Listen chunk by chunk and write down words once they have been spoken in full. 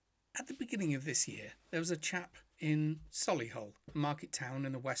At the beginning of this year, there was a chap in Solihull, a market town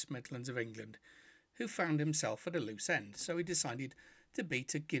in the West Midlands of England, who found himself at a loose end, so he decided to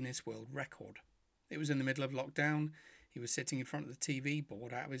beat a Guinness World Record. It was in the middle of lockdown. He was sitting in front of the TV,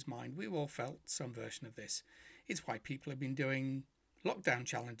 bored out of his mind. We all felt some version of this. It's why people have been doing lockdown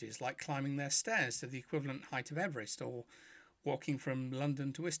challenges, like climbing their stairs to the equivalent height of Everest, or walking from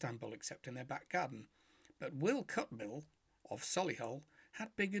London to Istanbul, except in their back garden. But Will Cutbill of Solihull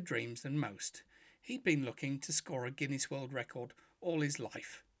had bigger dreams than most. He'd been looking to score a Guinness World Record all his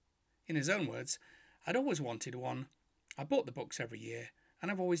life. In his own words, "I'd always wanted one. I bought the books every year, and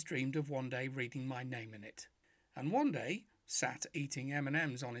I've always dreamed of one day reading my name in it." And one day, sat eating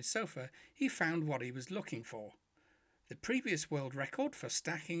M&Ms on his sofa, he found what he was looking for. The previous world record for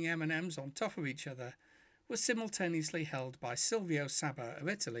stacking M&Ms on top of each other was simultaneously held by Silvio Saba of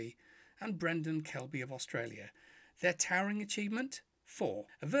Italy and Brendan Kelby of Australia. Their towering achievement? 4.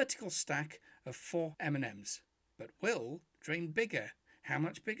 A vertical stack of 4 M&Ms. But Will dreamed bigger. How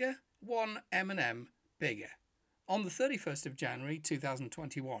much bigger? 1 M&M bigger. On the 31st of January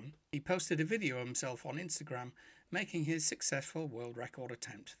 2021, he posted a video of himself on Instagram making his successful world record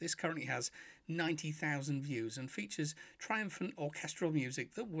attempt. This currently has 90,000 views and features triumphant orchestral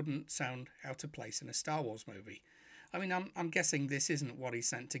music that wouldn't sound out of place in a Star Wars movie. I mean, I'm guessing this isn't what he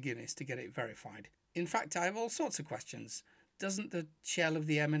sent to Guinness to get it verified. In fact, I have all sorts of questions. Doesn't the shell of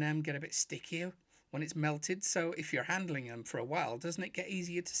the M&M get a bit stickier when it's melted? So if you're handling them for a while, doesn't it get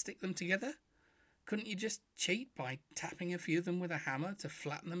easier to stick them together? Couldn't you just cheat by tapping a few of them with a hammer to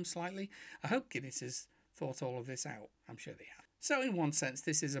flatten them slightly? I hope Guinness has thought all of this out. I'm sure they have. So in one sense,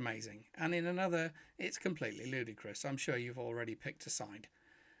 this is amazing. And in another, it's completely ludicrous. I'm sure you've already picked a side.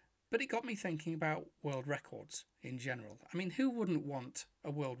 But it got me thinking about world records in general. I mean, who wouldn't want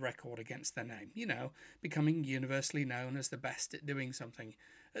a world record against their name? You know, becoming universally known as the best at doing something,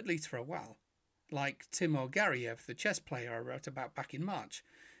 at least for a while. Like Timur Gariev, the chess player I wrote about back in March,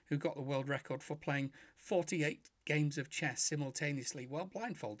 who got the world record for playing 48 games of chess simultaneously while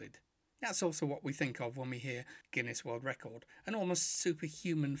blindfolded. That's also what we think of when we hear Guinness World Record, an almost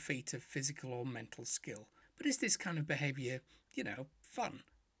superhuman feat of physical or mental skill. But is this kind of behaviour, fun?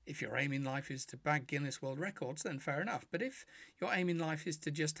 If your aim in life is to bag Guinness World Records, then fair enough. But if your aim in life is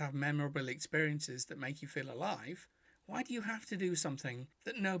to just have memorable experiences that make you feel alive, why do you have to do something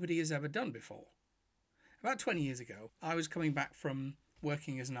that nobody has ever done before? About 20 years ago, I was coming back from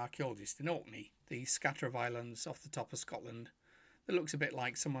working as an archaeologist in Orkney, the scatter of islands off the top of Scotland that looks a bit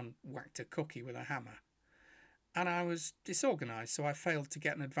like someone whacked a cookie with a hammer. And I was disorganised, so I failed to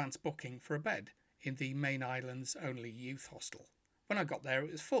get an advance booking for a bed in the main island's only youth hostel. When I got there,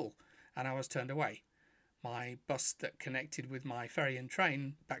 it was full, and I was turned away. My bus that connected with my ferry and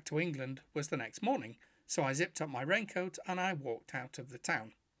train back to England was the next morning, so I zipped up my raincoat and I walked out of the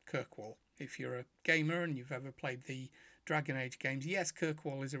town, Kirkwall. If you're a gamer and you've ever played the Dragon Age games, yes,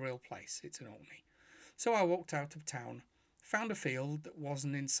 Kirkwall is a real place. It's in Orkney. So I walked out of town, found a field that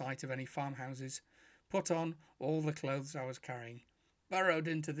wasn't in sight of any farmhouses, put on all the clothes I was carrying, burrowed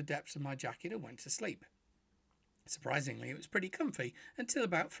into the depths of my jacket and went to sleep. Surprisingly, it was pretty comfy until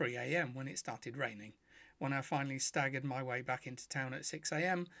about 3 a.m. when it started raining. When I finally staggered my way back into town at 6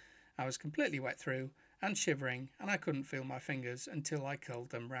 a.m, I was completely wet through and shivering, and I couldn't feel my fingers until I curled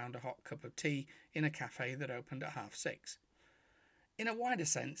them round a hot cup of tea in a cafe that opened at 6:30. In a wider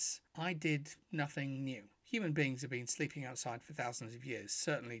sense, I did nothing new. Human beings have been sleeping outside for thousands of years,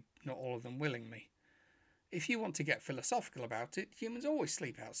 certainly not all of them willingly. If you want to get philosophical about it, humans always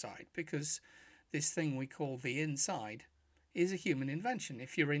sleep outside, because this thing we call the inside is a human invention.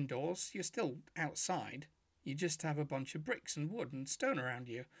 If you're indoors, you're still outside. You just have a bunch of bricks and wood and stone around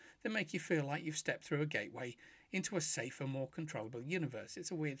you that make you feel like you've stepped through a gateway into a safer, more controllable universe.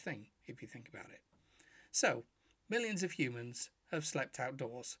 It's a weird thing, if you think about it. So, millions of humans have slept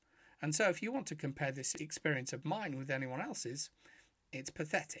outdoors. And so if you want to compare this experience of mine with anyone else's, it's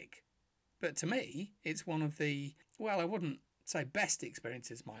pathetic. But to me, it's one of the, I wouldn't say best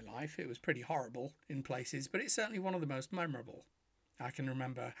experiences of my life. It was pretty horrible in places, but it's certainly one of the most memorable. I can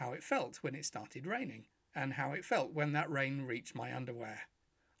remember how it felt when it started raining, and how it felt when that rain reached my underwear.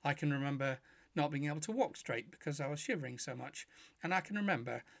 I can remember not being able to walk straight because I was shivering so much, and I can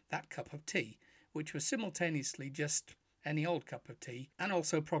remember that cup of tea, which was simultaneously just any old cup of tea, and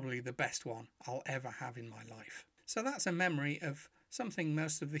also probably the best one I'll ever have in my life. So that's a memory of something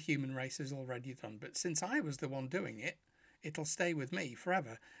most of the human race has already done, but since I was the one doing it, it'll stay with me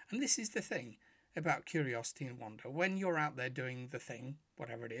forever. And this is the thing about curiosity and wonder. When you're out there doing the thing,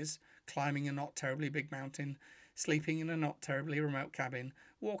 whatever it is, climbing a not terribly big mountain, sleeping in a not terribly remote cabin,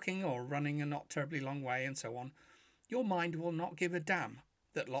 walking or running a not terribly long way, and so on, your mind will not give a damn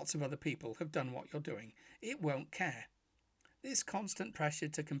that lots of other people have done what you're doing, it won't care. This constant pressure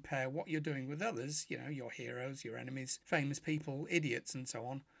to compare what you're doing with others, your heroes, your enemies, famous people, idiots, and so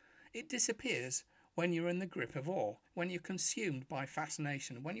on, it disappears when you're in the grip of awe, when you're consumed by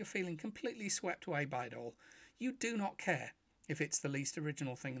fascination, when you're feeling completely swept away by it all. You do not care if it's the least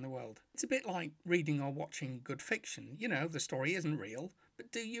original thing in the world. It's a bit like reading or watching good fiction. The story isn't real,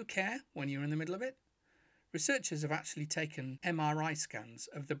 but do you care when you're in the middle of it? Researchers have actually taken MRI scans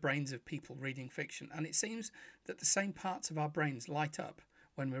of the brains of people reading fiction, and it seems that the same parts of our brains light up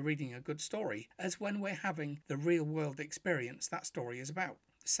when we're reading a good story as when we're having the real world experience that story is about.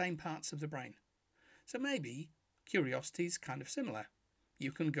 The same parts of the brain. So maybe curiosity's kind of similar.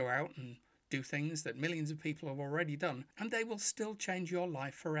 You can go out and do things that millions of people have already done, and they will still change your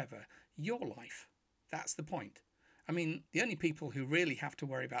life forever. Your life. That's the point. I mean, the only people who really have to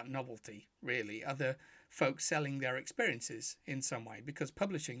worry about novelty, really, are the folks selling their experiences in some way, because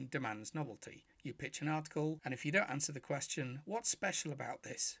publishing demands novelty. You pitch an article, and if you don't answer the question, what's special about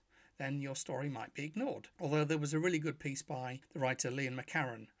this? Then your story might be ignored. Although there was a really good piece by the writer Liam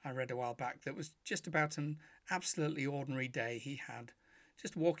McCarran I read a while back that was just about an absolutely ordinary day he had,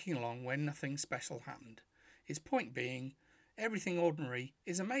 just walking along when nothing special happened. His point being, everything ordinary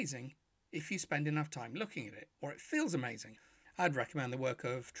is amazing if you spend enough time looking at it, or it feels amazing. I'd recommend the work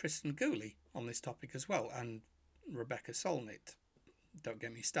of Tristan Gooley on this topic as well, and Rebecca Solnit. Don't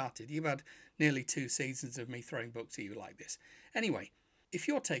get me started. You've had nearly 2 seasons of me throwing books at you like this. Anyway, if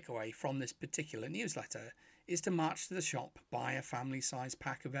your takeaway from this particular newsletter is to march to the shop, buy a family-sized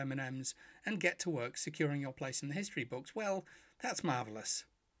pack of M&Ms and get to work securing your place in the history books, well, that's marvellous.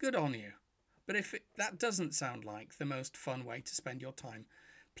 Good on you. But if that doesn't sound like the most fun way to spend your time,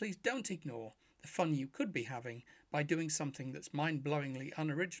 please don't ignore the fun you could be having by doing something that's mind-blowingly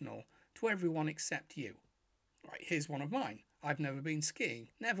unoriginal to everyone except you. Right, here's one of mine. I've never been skiing,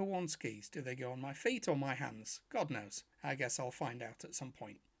 never worn skis. Do they go on my feet or my hands? God knows. I guess I'll find out at some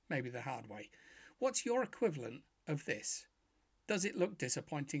point, maybe the hard way. What's your equivalent of this? Does it look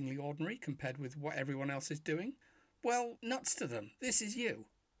disappointingly ordinary compared with what everyone else is doing? Well, nuts to them. This is you.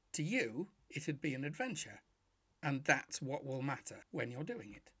 To you, it'd be an adventure. And that's what will matter when you're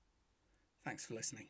doing it. Thanks for listening.